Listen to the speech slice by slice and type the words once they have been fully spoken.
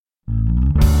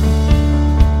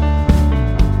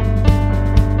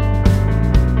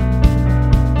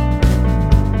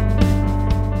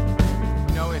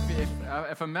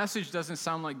message doesn't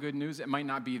sound like good news, it might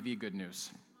not be the good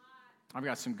news. I've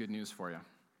got some good news for you.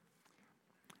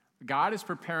 God is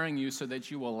preparing you so that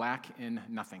you will lack in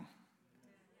nothing.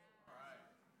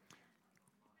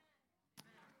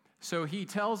 So he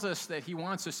tells us that he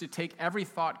wants us to take every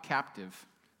thought captive.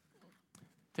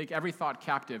 Take every thought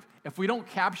captive. If we don't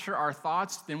capture our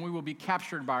thoughts, then we will be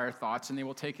captured by our thoughts, and they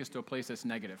will take us to a place that's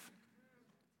negative.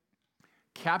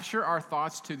 Capture our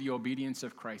thoughts to the obedience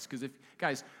of Christ. Because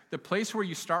guys, the place where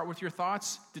you start with your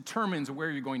thoughts determines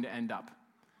where you're going to end up.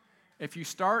 If you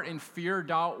start in fear,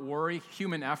 doubt, worry,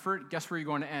 human effort, guess where you're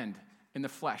going to end? In the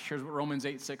flesh. Here's what Romans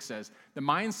 8:6 says. The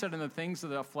mindset and the things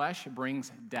of the flesh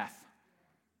brings death.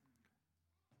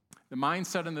 The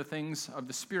mindset and the things of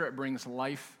the Spirit brings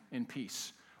life and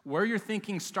peace. Where your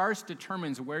thinking starts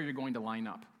determines where you're going to line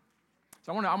up.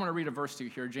 So I'm going to read a verse to you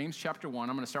here. James chapter 1.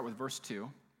 I'm going to start with verse 2.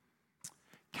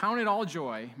 Count it all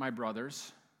joy, my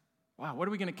brothers. Wow, what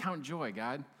are we going to count joy,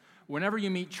 God? Whenever you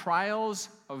meet trials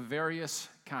of various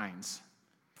kinds.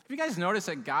 Have you guys noticed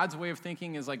that God's way of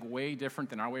thinking is like way different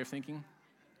than our way of thinking?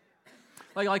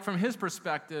 Like from his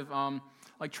perspective,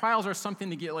 like trials are something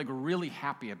to get like really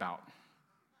happy about.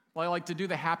 Like to do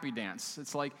the happy dance.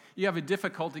 It's like you have a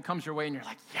difficulty comes your way and you're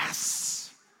like,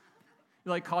 yes.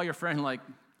 You like call your friend like,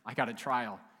 I got a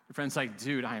trial. Your friend's like,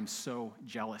 dude, I am so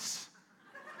jealous.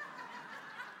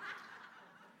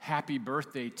 Happy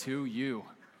birthday to you.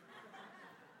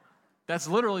 That's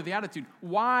literally the attitude.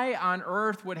 Why on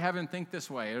earth would heaven think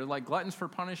this way? Are like gluttons for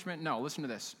punishment? No, listen to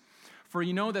this. For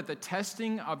you know that the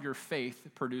testing of your faith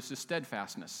produces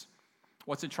steadfastness.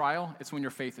 What's a trial? It's when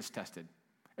your faith is tested.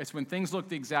 It's when things look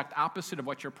the exact opposite of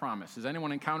what you're promised. Has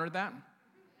anyone encountered that?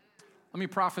 Let me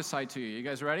prophesy to you. You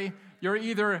guys ready? You're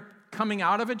either coming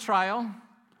out of a trial,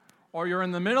 or you're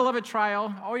in the middle of a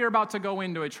trial, or you're about to go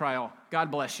into a trial.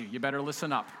 God bless you. You better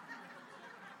listen up.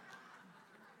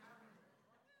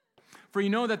 For you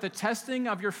know that the testing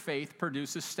of your faith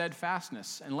produces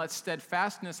steadfastness, and let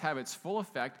steadfastness have its full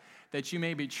effect, that you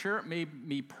may be sure, may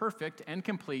be perfect and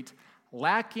complete,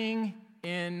 lacking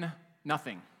in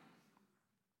nothing.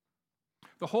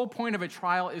 The whole point of a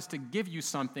trial is to give you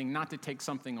something, not to take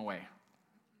something away.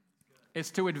 It's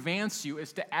to advance you,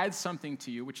 it's to add something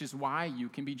to you, which is why you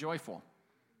can be joyful.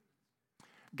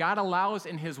 God allows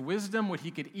in his wisdom what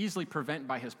he could easily prevent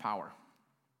by his power.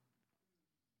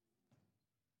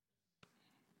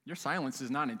 Your silence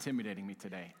is not intimidating me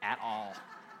today at all.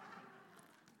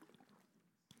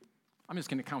 I'm just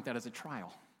going to count that as a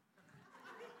trial.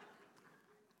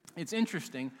 It's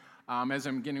interesting, as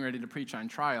I'm getting ready to preach on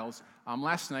trials,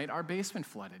 last night our basement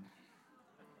flooded.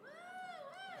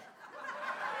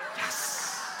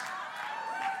 Yes!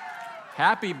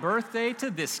 Happy birthday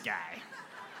to this guy.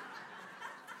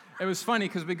 It was funny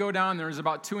because we go down, there's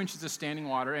about 2 inches of standing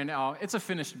water, and it's a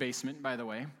finished basement, by the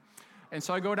way. And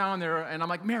so I go down there, and I'm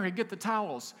like, Mary, get the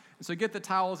towels. And so I get the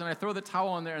towels, and I throw the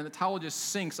towel in there, and the towel just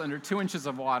sinks under 2 inches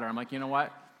of water. I'm like, you know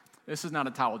what? This is not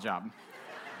a towel job.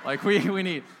 Like, we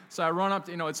need. So I run up,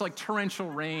 it's like torrential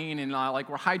rain, and like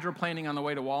we're hydroplaning on the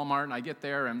way to Walmart, and I get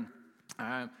there, and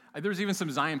there's even some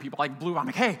Zion people, like blew, I'm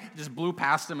like, hey, just blew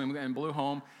past them and blew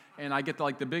home. And I get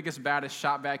the biggest, baddest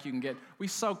shop vac you can get. We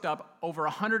soaked up over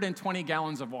 120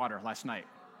 gallons of water last night.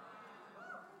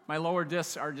 My lower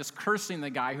discs are just cursing the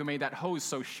guy who made that hose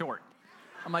so short.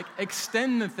 I'm like,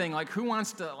 extend the thing. Like, who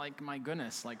wants to, my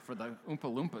goodness, for the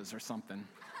Oompa Loompas or something.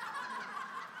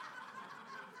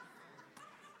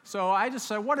 So I just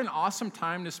said, what an awesome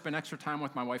time to spend extra time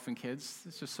with my wife and kids.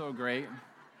 It's just so great.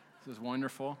 This is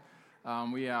wonderful.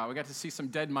 We got to see some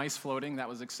dead mice floating. That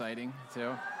was exciting,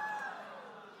 too.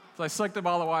 So I sucked up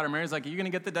all the water. Mary's like, are you going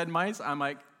to get the dead mice? I'm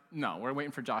like, no, we're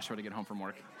waiting for Joshua to get home from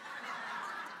work.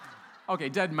 Okay,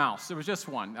 dead mouse. There was just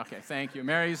one. Okay, thank you.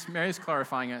 Mary's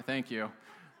clarifying it. Thank you.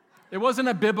 It wasn't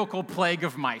a biblical plague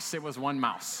of mice. It was one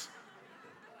mouse.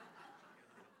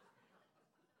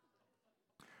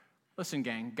 Listen,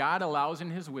 gang, God allows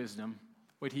in his wisdom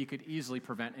what he could easily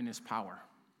prevent in his power.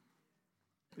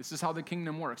 This is how the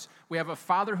kingdom works. We have a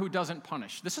Father who doesn't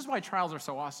punish. This is why trials are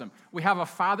so awesome. We have a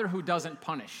Father who doesn't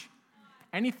punish.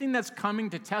 Anything that's coming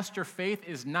to test your faith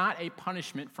is not a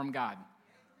punishment from God.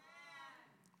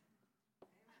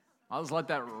 I'll just let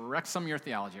that wreck some of your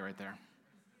theology right there.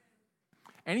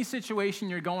 Any situation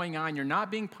you're going on, you're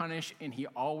not being punished, and he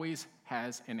always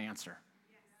has an answer.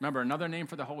 Remember, another name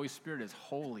for the Holy Spirit is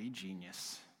Holy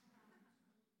Genius.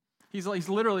 He's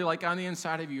literally on the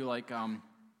inside of you,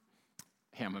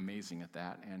 hey, I'm amazing at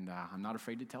that, and I'm not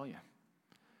afraid to tell you.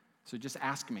 So just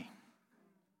ask me.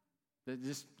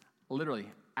 Just literally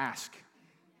ask,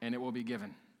 and it will be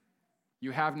given.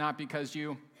 You have not because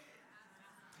you...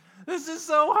 This is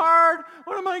so hard.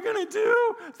 What am I going to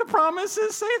do? The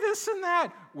promises say this and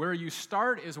that. Where you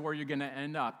start is where you're going to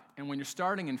end up. And when you're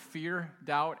starting in fear,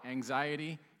 doubt,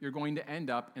 anxiety, you're going to end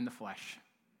up in the flesh.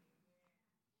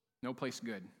 No place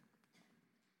good.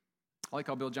 I like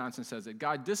how Bill Johnson says it.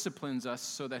 God disciplines us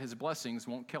so that his blessings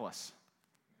won't kill us.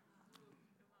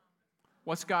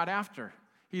 What's God after?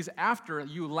 He's after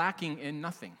you lacking in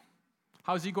nothing.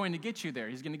 How's he going to get you there?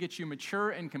 He's going to get you mature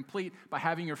and complete by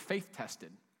having your faith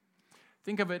tested.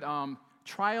 Think of it,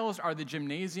 trials are the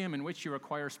gymnasium in which you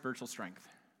acquire spiritual strength.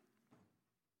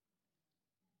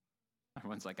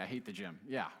 Everyone's like, I hate the gym.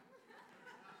 Yeah.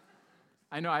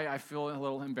 I know I feel a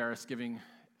little embarrassed giving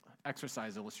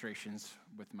exercise illustrations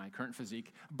with my current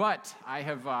physique, but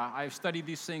I've studied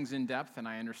these things in depth and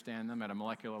I understand them at a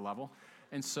molecular level.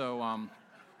 And so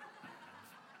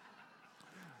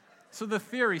the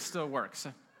theory still works.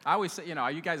 I always say,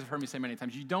 you guys have heard me say many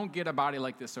times, you don't get a body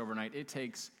like this overnight. It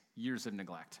takes years of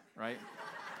neglect, right?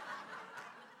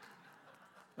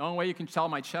 The only way you can tell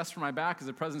my chest from my back is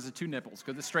the presence of two nipples,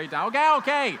 because it's straight down.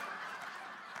 Okay.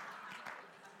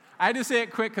 I had to say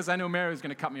it quick because I know Mary was going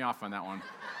to cut me off on that one.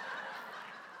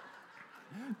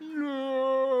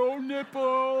 No,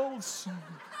 nipples.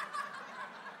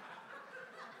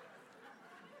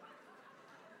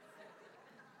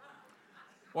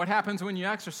 What happens when you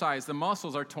exercise? The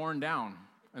muscles are torn down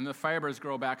and the fibers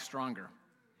grow back stronger.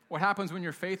 What happens when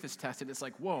your faith is tested? It's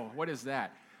like, whoa, what is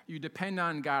that? You depend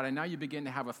on God, and now you begin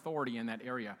to have authority in that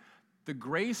area. The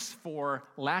grace for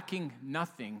lacking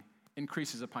nothing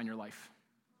increases upon your life.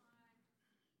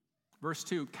 Verse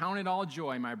 2, count it all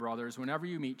joy, my brothers, whenever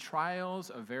you meet trials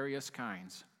of various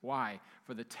kinds. Why?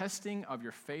 For the testing of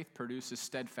your faith produces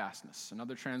steadfastness.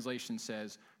 Another translation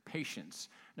says patience.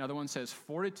 Another one says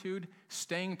fortitude,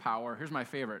 staying power. Here's my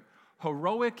favorite,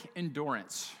 heroic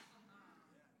endurance.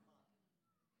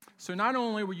 So not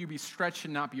only will you be stretched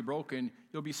and not be broken,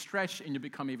 you'll be stretched and you'll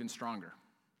become even stronger.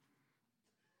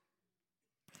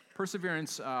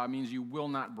 Perseverance means you will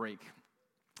not break.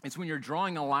 It's when you're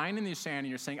drawing a line in the sand and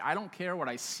you're saying, I don't care what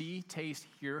I see, taste,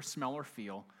 hear, smell, or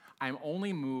feel. I'm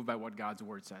only moved by what God's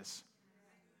word says.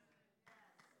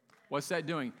 What's that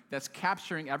doing? That's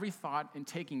capturing every thought and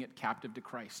taking it captive to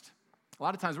Christ. A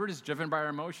lot of times we're just driven by our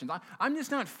emotions. I'm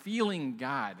just not feeling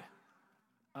God.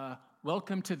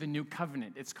 Welcome to the new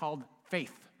covenant. It's called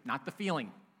faith, not the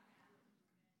feeling.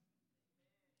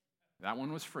 That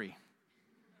one was free.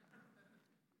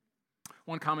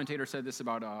 One commentator said this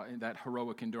about that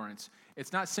heroic endurance.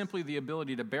 It's not simply the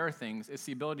ability to bear things, it's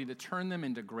the ability to turn them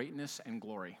into greatness and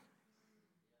glory.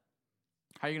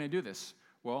 How are you going to do this?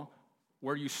 Well,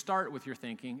 where you start with your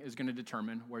thinking is going to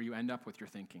determine where you end up with your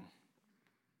thinking.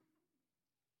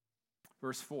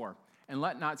 Verse 4, and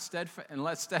let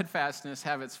steadfastness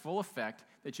have its full effect,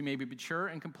 that you may be mature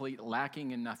and complete,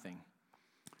 lacking in nothing.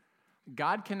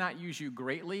 God cannot use you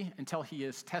greatly until he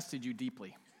has tested you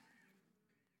deeply.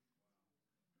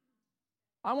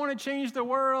 I want to change the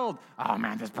world. Oh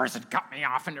man, this person cut me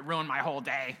off and it ruined my whole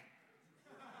day.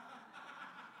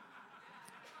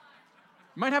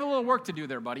 You might have a little work to do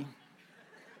there, buddy.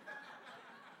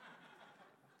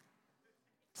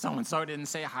 So-and-so didn't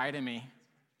say hi to me.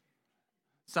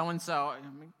 So-and-so,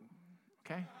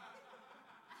 okay.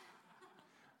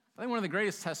 I think one of the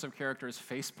greatest tests of character is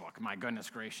Facebook. My goodness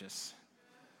gracious.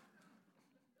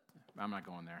 I'm not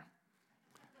going there.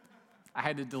 I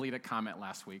had to delete a comment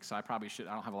last week, so I probably should.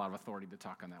 I don't have a lot of authority to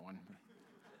talk on that one.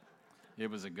 It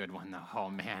was a good one, though. Oh,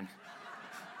 man.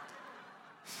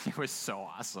 It was so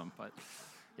awesome. But,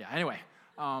 yeah, anyway.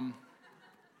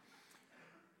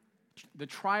 The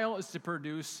trial is to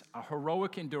produce a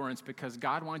heroic endurance because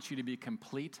God wants you to be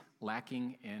complete,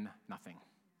 lacking in nothing.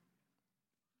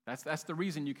 That's the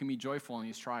reason you can be joyful in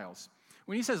these trials.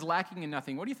 When he says lacking in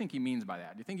nothing, what do you think he means by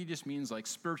that? Do you think he just means like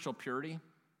spiritual purity?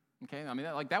 Okay, I mean,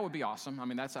 that would be awesome. I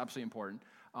mean, that's absolutely important.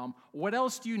 What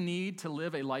else do you need to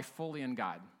live a life fully in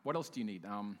God? What else do you need?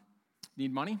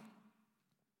 Need money?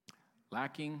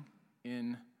 Lacking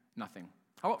in nothing.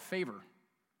 How about favor?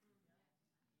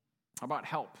 How about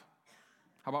help?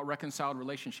 How about reconciled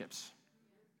relationships?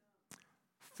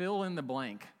 Fill in the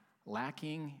blank.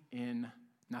 Lacking in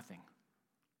nothing.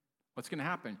 What's going to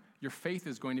happen? Your faith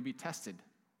is going to be tested,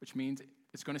 which means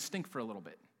it's going to stink for a little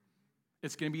bit.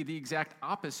 It's going to be the exact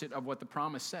opposite of what the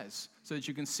promise says, so that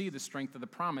you can see the strength of the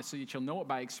promise, so that you'll know it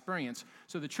by experience,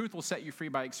 so the truth will set you free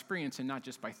by experience and not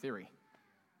just by theory.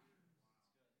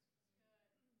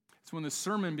 It's when the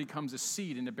sermon becomes a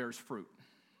seed and it bears fruit.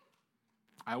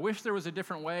 I wish there was a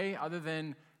different way other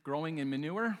than growing in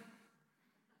manure,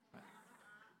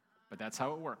 but that's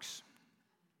how it works.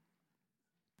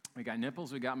 We got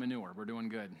nipples, we got manure. We're doing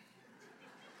good.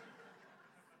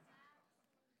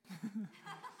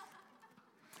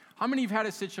 How many of you have had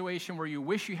a situation where you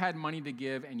wish you had money to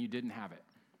give and you didn't have it?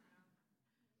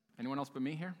 Anyone else but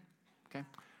me here? Okay.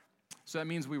 So that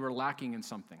means we were lacking in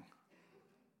something.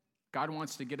 God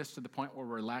wants to get us to the point where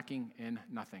we're lacking in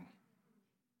nothing.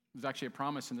 There's actually a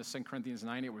promise in the 2 Corinthians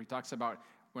 9:8 where he talks about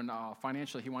when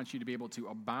financially he wants you to be able to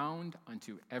abound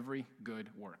unto every good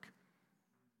work.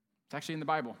 It's actually in the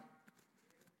Bible.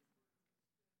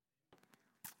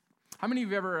 How many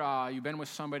of you ever you've been with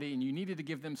somebody and you needed to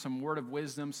give them some word of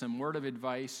wisdom, some word of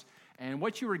advice, and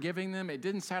what you were giving them, it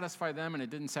didn't satisfy them and it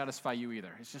didn't satisfy you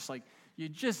either. It's just like you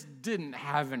just didn't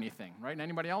have anything, right? And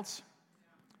anybody else?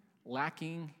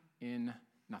 Lacking in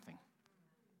nothing.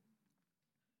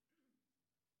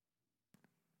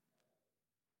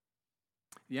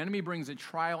 The enemy brings a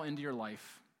trial into your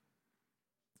life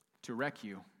to wreck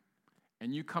you,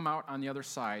 and you come out on the other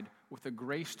side with the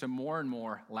grace to more and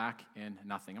more lack in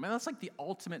nothing. I mean, that's like the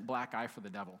ultimate black eye for the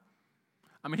devil.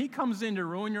 I mean, he comes in to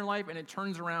ruin your life, and it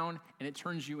turns around, and it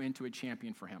turns you into a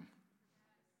champion for him.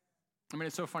 I mean,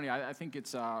 it's so funny. I think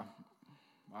it's 1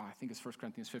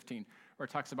 Corinthians 15, where it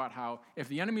talks about how if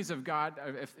the enemies of God,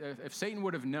 if Satan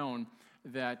would have known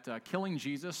that killing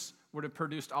Jesus would have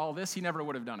produced all this, he never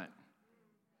would have done it.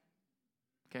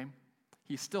 Okay?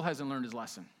 He still hasn't learned his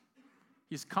lesson.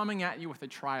 He's coming at you with a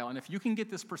trial, and if you can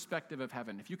get this perspective of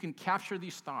heaven, if you can capture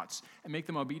these thoughts and make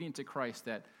them obedient to Christ,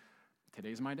 that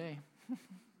today's my day.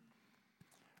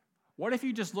 What if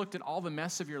you just looked at all the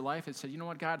mess of your life and said, you know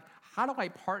what, God, how do I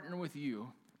partner with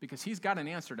you? Because he's got an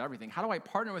answer to everything. How do I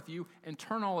partner with you and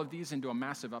turn all of these into a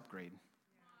massive upgrade?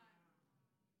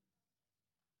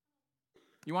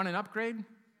 You want an upgrade?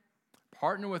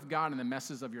 Partner with God in the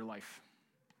messes of your life.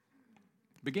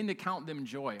 Begin to count them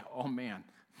joy. Oh, man,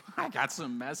 I got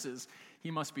some messes.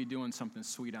 He must be doing something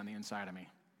sweet on the inside of me.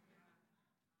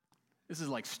 This is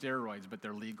like steroids, but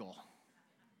they're legal.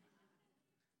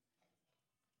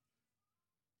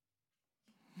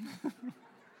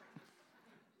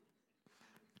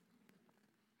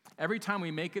 Every time we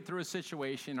make it through a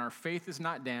situation, our faith is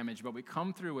not damaged, but we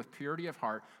come through with purity of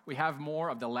heart, we have more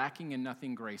of the lacking in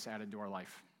nothing grace added to our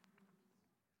life.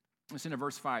 Listen to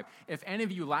verse 5. If any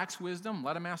of you lacks wisdom,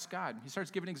 let him ask God. He starts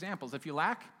giving examples. If you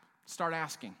lack, start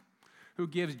asking. Who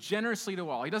gives generously to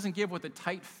all. He doesn't give with a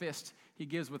tight fist. He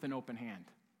gives with an open hand.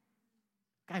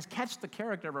 Guys, catch the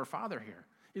character of our Father here.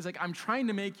 He's like, I'm trying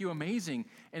to make you amazing.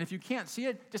 And if you can't see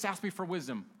it, just ask me for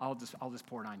wisdom. I'll just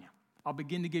pour it on you. I'll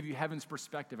begin to give you heaven's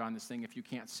perspective on this thing if you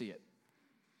can't see it.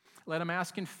 Let him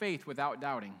ask in faith without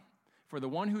doubting. For the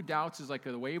one who doubts is like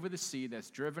the wave of the sea that's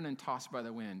driven and tossed by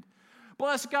the wind.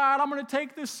 Bless God, I'm going to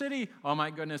take this city. Oh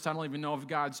my goodness, I don't even know if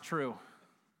God's true.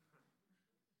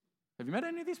 Have you met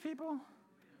any of these people?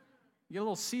 You get a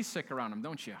little seasick around them,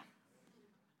 don't you?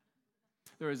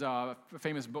 There was a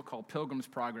famous book called Pilgrim's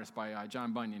Progress by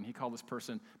John Bunyan. He called this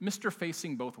person Mr.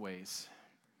 Facing Both Ways.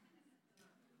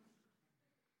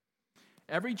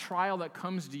 Every trial that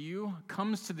comes to you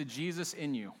comes to the Jesus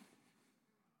in you.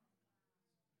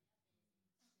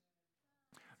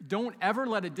 Don't ever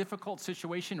let a difficult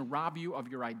situation rob you of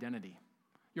your identity.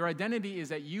 Your identity is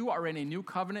that you are in a new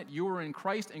covenant, you are in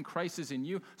Christ, and Christ is in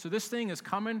you. So this thing is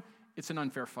coming, it's an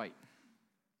unfair fight.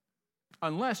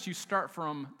 Unless you start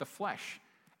from the flesh,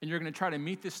 and you're going to try to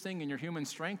meet this thing in your human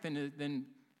strength, and then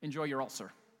enjoy your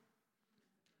ulcer.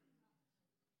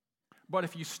 But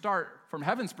if you start from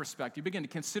heaven's perspective, you begin to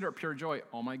consider it pure joy.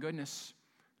 Oh my goodness,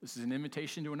 this is an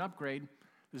invitation to an upgrade.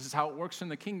 This is how it works in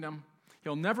the kingdom.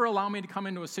 He'll never allow me to come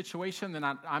into a situation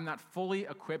that I'm not fully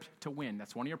equipped to win.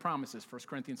 That's one of your promises, 1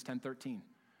 Corinthians 10:13.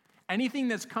 Anything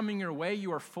that's coming your way,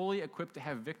 you are fully equipped to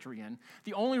have victory in.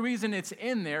 The only reason it's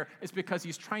in there is because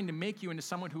he's trying to make you into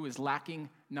someone who is lacking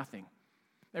nothing.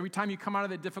 Every time you come out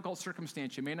of a difficult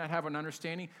circumstance, you may not have an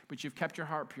understanding, but you've kept your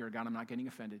heart pure. God, I'm not getting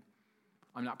offended.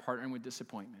 I'm not partnering with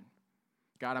disappointment.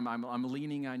 God, I'm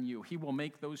leaning on you. He will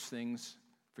make those things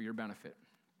for your benefit.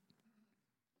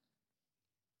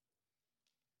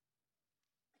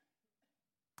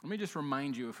 Let me just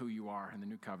remind you of who you are in the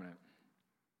new covenant.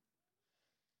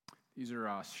 These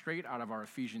are straight out of our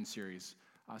Ephesians series.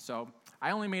 So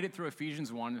I only made it through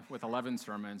Ephesians 1 with 11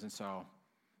 sermons, and so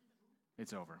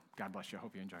it's over. God bless you. I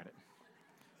hope you enjoyed it.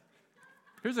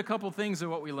 Here's a couple things of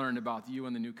what we learned about you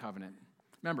and the new covenant.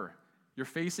 Remember, you're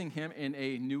facing him in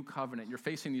a new covenant. You're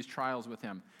facing these trials with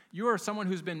him. You are someone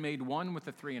who's been made one with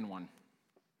the 3-in-1.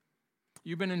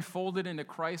 You've been enfolded into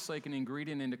Christ like an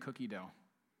ingredient into cookie dough.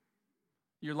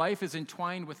 Your life is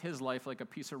entwined with his life like a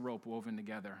piece of rope woven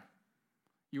together.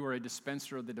 You are a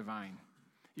dispenser of the divine.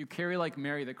 You carry like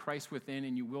Mary the Christ within,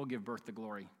 and you will give birth to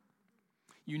glory.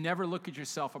 You never look at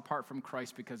yourself apart from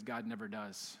Christ because God never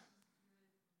does.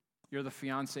 You're the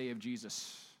fiance of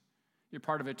Jesus. You're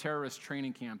part of a terrorist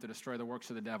training camp to destroy the works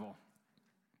of the devil.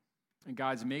 And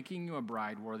God's making you a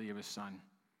bride worthy of his son.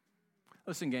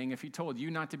 Listen, gang, if he told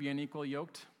you not to be unequally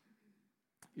yoked,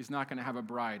 he's not going to have a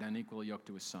bride unequally yoked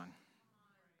to his son.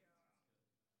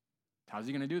 How's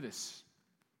he going to do this?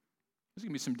 There's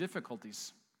going to be some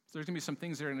difficulties. There's going to be some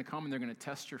things that are going to come, and they're going to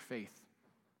test your faith.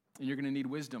 And you're going to need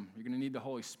wisdom. You're going to need the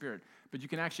Holy Spirit. But you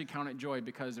can actually count it joy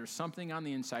because there's something on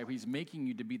the inside where he's making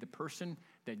you to be the person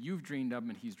that you've dreamed of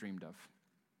and he's dreamed of.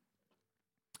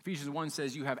 Ephesians 1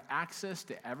 says you have access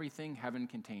to everything heaven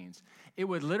contains. It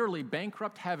would literally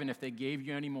bankrupt heaven if they gave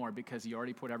you any more because he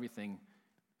already put everything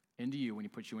into you when he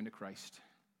put you into Christ.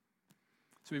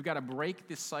 So we've got to break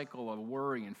this cycle of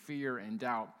worry and fear and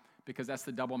doubt because that's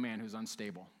the double man who's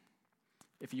unstable.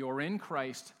 If you are in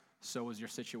Christ, so is your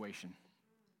situation.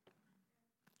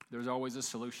 There's always a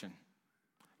solution.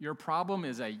 Your problem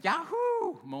is a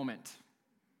Yahoo moment.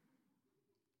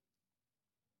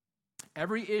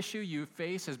 Every issue you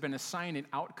face has been assigned an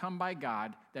outcome by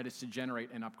God that is to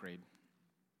generate an upgrade.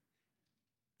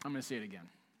 I'm going to say it again.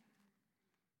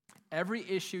 Every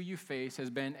issue you face has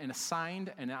been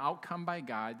assigned an outcome by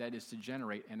God that is to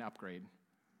generate an upgrade.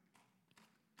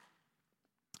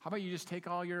 How about you just take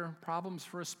all your problems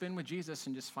for a spin with Jesus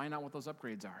and just find out what those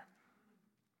upgrades are?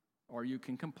 Or you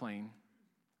can complain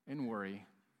and worry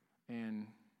and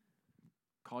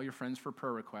call your friends for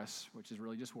prayer requests, which is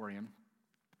really just worrying.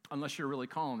 Unless you're really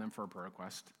calling them for a prayer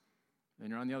request, then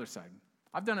you're on the other side.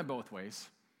 I've done it both ways.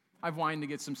 I've whined to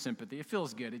get some sympathy. It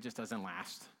feels good. It just doesn't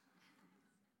last.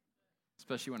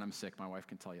 Especially when I'm sick. My wife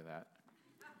can tell you that.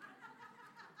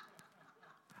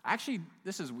 Actually,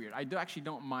 this is weird. I actually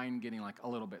don't mind getting like a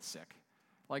little bit sick.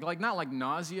 Like not like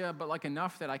nausea, but like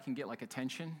enough that I can get like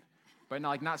attention. But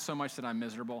not so much that I'm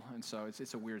miserable. And so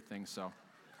it's a weird thing. So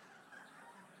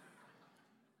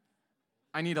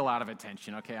I need a lot of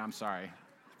attention. Okay, I'm sorry.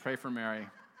 Pray for Mary.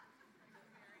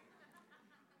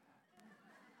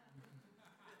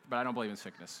 But I don't believe in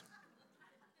sickness.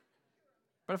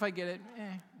 But if I get it,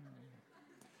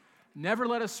 Never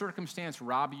let a circumstance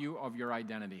rob you of your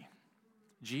identity.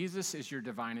 Jesus is your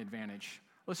divine advantage.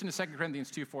 Listen to 2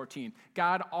 Corinthians 2:14.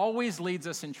 God always leads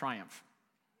us in triumph.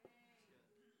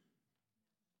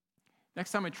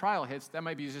 Next time a trial hits, that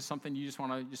might be just something you just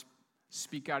want to just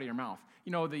speak out of your mouth.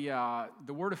 You know,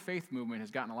 the Word of Faith movement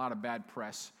has gotten a lot of bad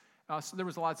press. So there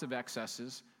was lots of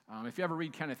excesses. If you ever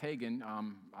read Kenneth Hagin,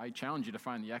 I challenge you to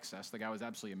find the excess. The guy was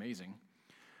absolutely amazing.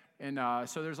 And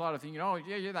so there's a lot of things,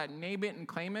 you're that name it and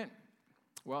claim it.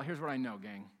 Well, here's what I know,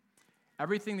 gang.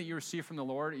 Everything that you receive from the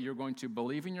Lord, you're going to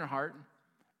believe in your heart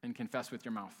and confess with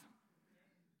your mouth.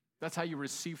 That's how you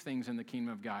receive things in the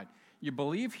kingdom of God. You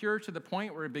believe here to the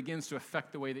point where it begins to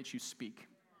affect the way that you speak.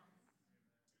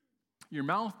 Your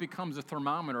mouth becomes a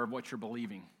thermometer of what you're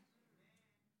believing.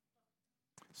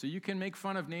 So you can make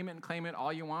fun of name it and claim it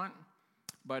all you want,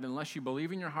 but unless you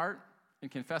believe in your heart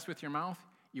and confess with your mouth,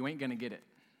 you ain't going to get it.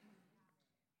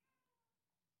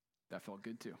 That felt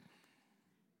good too.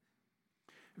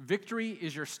 Victory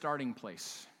is your starting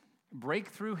place.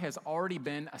 Breakthrough has already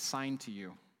been assigned to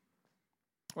you.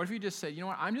 What if you just said,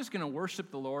 I'm just going to worship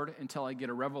the Lord until I get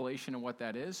a revelation of what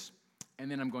that is,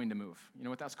 and then I'm going to move. You know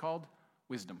what that's called?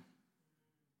 Wisdom.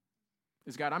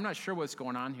 Is God, I'm not sure what's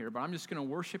going on here, but I'm just going to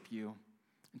worship you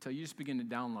until you just begin to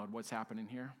download what's happening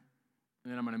here,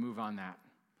 and then I'm going to move on that.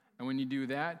 And when you do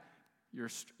that,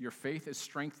 your faith is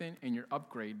strengthened, and your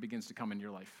upgrade begins to come in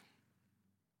your life.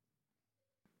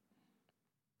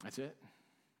 That's it.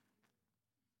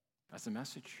 That's the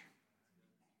message.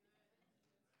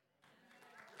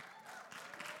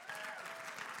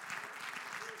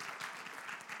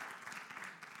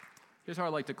 Here's how I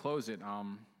like to close it.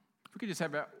 If we could just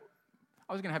have, I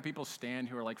was going to have people stand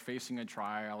who are like facing a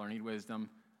trial or need wisdom.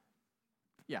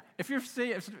 Yeah, if you're,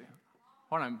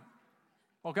 hold on.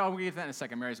 Okay, I'll get that in a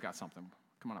second. Mary's got something.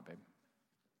 Come on up, babe.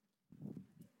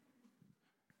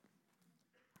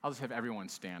 I'll just have everyone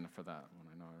stand for that one.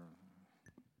 I know.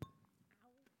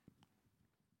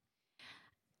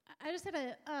 I just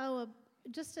had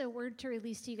just a word to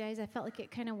release to you guys. I felt like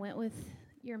it kind of went with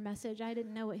your message. I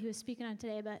didn't know what he was speaking on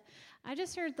today, but I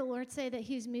just heard the Lord say that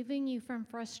he's moving you from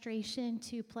frustration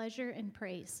to pleasure and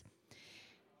praise.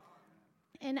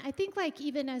 And I think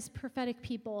even as prophetic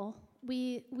people,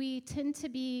 we tend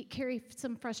to carry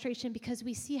some frustration because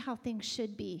we see how things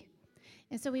should be.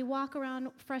 And so we walk around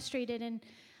frustrated. And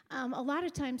a lot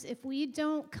of times, if we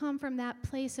don't come from that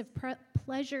place of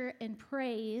pleasure and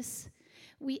praise,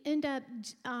 we end up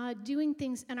doing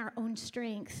things in our own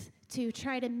strength to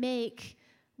try to make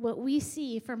what we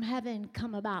see from heaven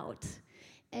come about.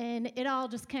 and it all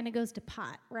just kind of goes to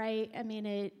pot, right? I mean,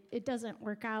 it doesn't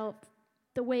work out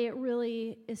the way it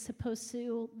really is supposed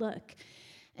to look.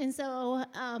 And so,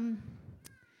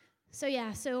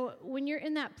 so when you're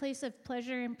in that place of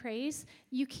pleasure and praise,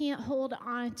 you can't hold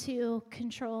on to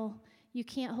control. You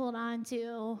can't hold on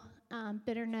to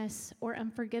bitterness or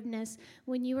unforgiveness.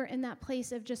 When you are in that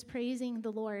place of just praising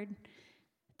the Lord,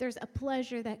 there's a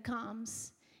pleasure that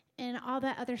comes, and all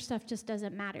that other stuff just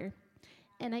doesn't matter.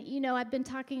 And I've been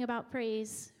talking about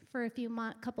praise for a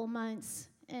couple months,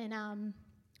 and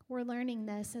we're learning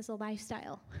this as a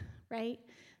lifestyle, right?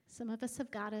 Some of us have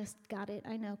got it.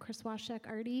 I know Chris Washek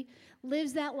already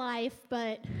lives that life,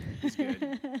 but he's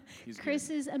good. Chris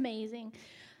is amazing.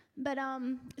 But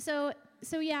so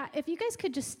yeah, if you guys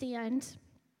could just stand.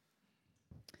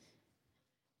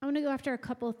 I want to go after a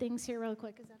couple of things here real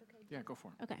quick. Is that okay? Yeah, go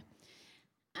for it. Okay.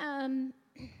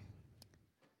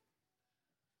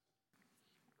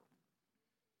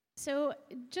 So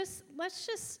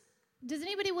does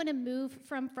anybody want to move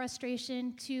from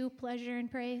frustration to pleasure and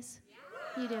praise? Yeah.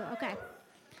 You do? Okay.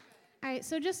 All right,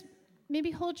 so just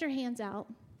maybe hold your hands out.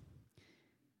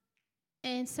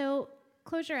 And so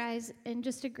close your eyes and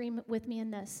just agree with me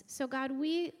in this. So God,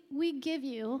 we give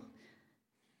you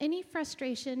any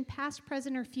frustration, past,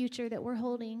 present, or future that we're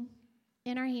holding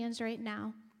in our hands right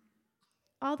now.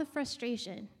 All the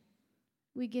frustration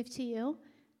we give to you.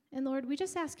 And Lord, we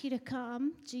just ask you to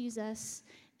come, Jesus,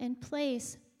 and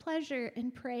place pleasure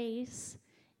and praise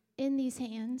in these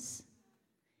hands.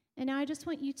 And now I just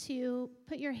want you to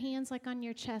put your hands like on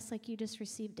your chest like you just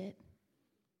received it.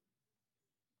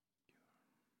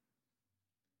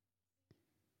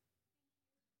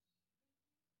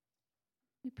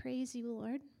 We praise you,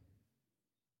 Lord.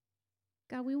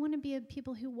 God, we want to be a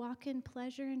people who walk in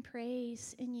pleasure and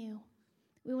praise in you.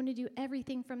 We want to do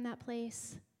everything from that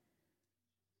place.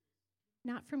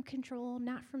 Not from control,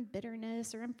 not from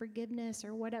bitterness or unforgiveness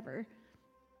or whatever.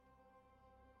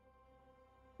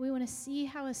 We want to see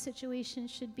how a situation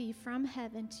should be from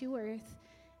heaven to earth,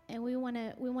 and we want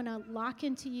to lock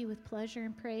into you with pleasure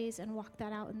and praise and walk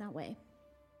that out in that way.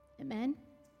 Amen?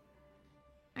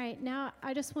 All right, now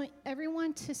I just want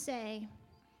everyone to say,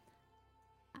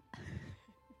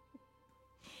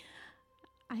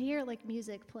 I hear like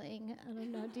music playing. I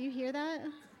don't know. Do you hear that?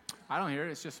 I don't hear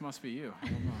it. It just must be you. I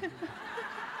don't know.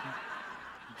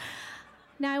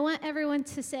 Now, I want everyone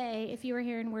to say, if you were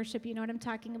here in worship, you know what I'm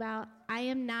talking about. I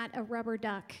am not a rubber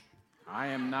duck. I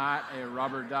am not a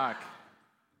rubber duck.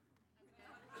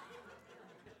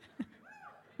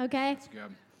 Okay? That's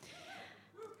good.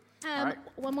 All right.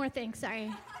 One more thing.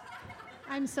 Sorry.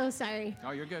 I'm so sorry. Oh,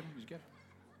 you're good. You're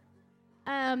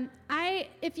good.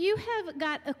 If you have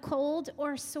got a cold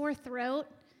or sore throat,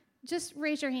 just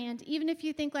raise your hand. Even if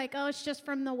you think like, oh, it's just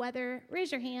from the weather,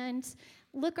 raise your hand.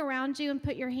 Look around you and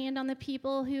put your hand on the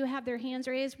people who have their hands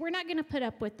raised. We're not going to put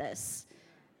up with this.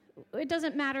 It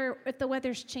doesn't matter if the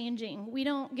weather's changing. We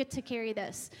don't get to carry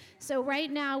this. So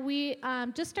right now, we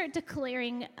just start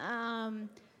declaring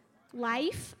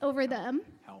life over them.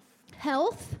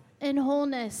 Health and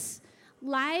wholeness.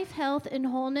 Life, health, and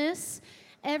wholeness.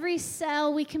 Every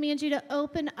cell, we command you to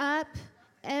open up.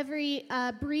 Every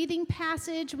breathing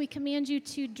passage, we command you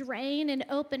to drain and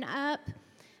open up.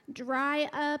 Dry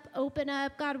up, open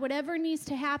up. God, whatever needs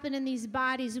to happen in these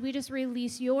bodies, we just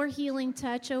release your healing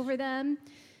touch over them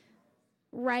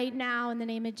right now in the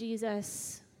name of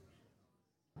Jesus.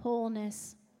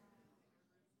 Wholeness.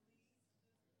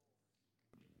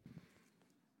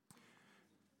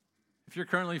 If you're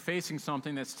currently facing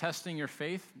something that's testing your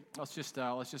faith, let's just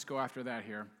go after that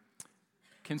here.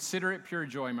 Consider it pure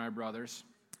joy, my brothers,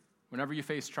 whenever you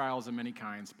face trials of many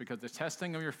kinds, because the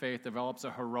testing of your faith develops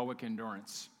a heroic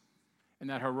endurance. And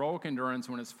that heroic endurance,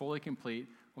 when it's fully complete,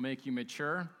 will make you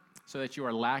mature so that you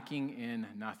are lacking in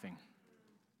nothing.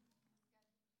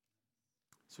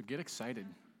 So get excited.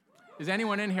 Is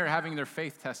anyone in here having their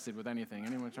faith tested with anything?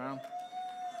 Anyone, child?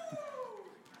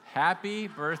 Happy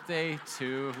birthday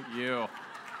to you.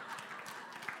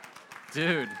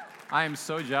 Dude, I am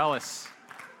so jealous.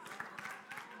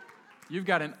 You've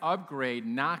got an upgrade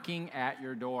knocking at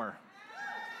your door.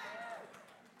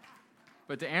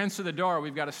 But to answer the door,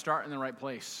 we've got to start in the right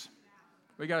place.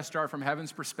 We've got to start from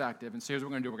heaven's perspective. And so here's what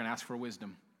we're going to do. We're going to ask for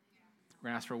wisdom. We're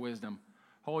going to ask for wisdom.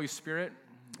 Holy Spirit,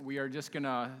 we are just going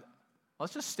to,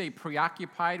 let's just stay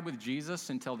preoccupied with Jesus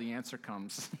until the answer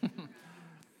comes.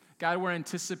 God, we're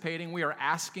anticipating. We are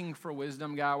asking for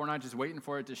wisdom, God. We're not just waiting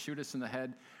for it to shoot us in the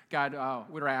head. God,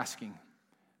 we're asking.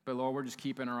 But, Lord, we're just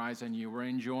keeping our eyes on you. We're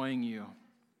enjoying you.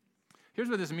 Here's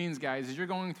what this means, guys. As you're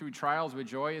going through trials with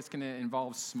joy, it's going to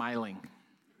involve smiling.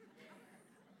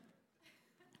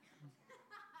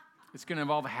 It's going to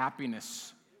involve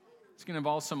happiness. It's going to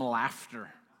involve some laughter.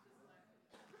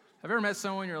 Have you ever met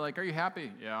someone, you're like, are you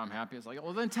happy? Yeah, I'm happy. It's like,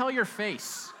 well, then tell your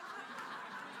face.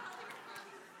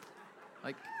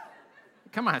 Like,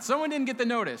 come on, someone didn't get the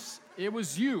notice. It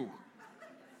was you.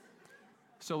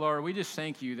 So, Lord, we just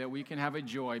thank you that we can have a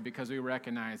joy because we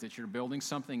recognize that you're building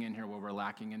something in here where we're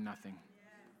lacking in nothing.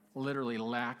 Literally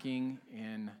lacking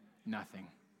in nothing.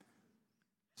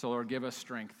 So, Lord, give us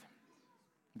strength.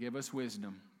 Give us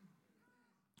wisdom.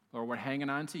 Lord, we're hanging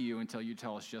on to you until you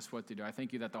tell us just what to do. I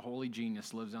thank you that the Holy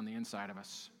Genius lives on the inside of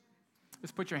us.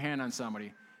 Just put your hand on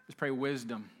somebody. Just pray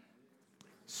wisdom,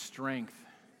 strength.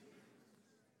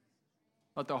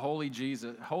 Let the Holy Genius,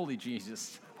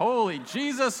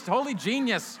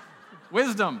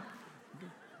 wisdom.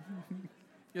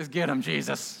 Just get him,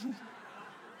 Jesus.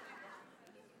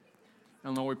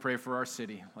 And Lord, we pray for our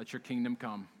city. Let your kingdom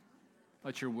come.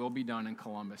 Let your will be done in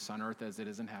Columbus, on earth as it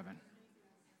is in heaven.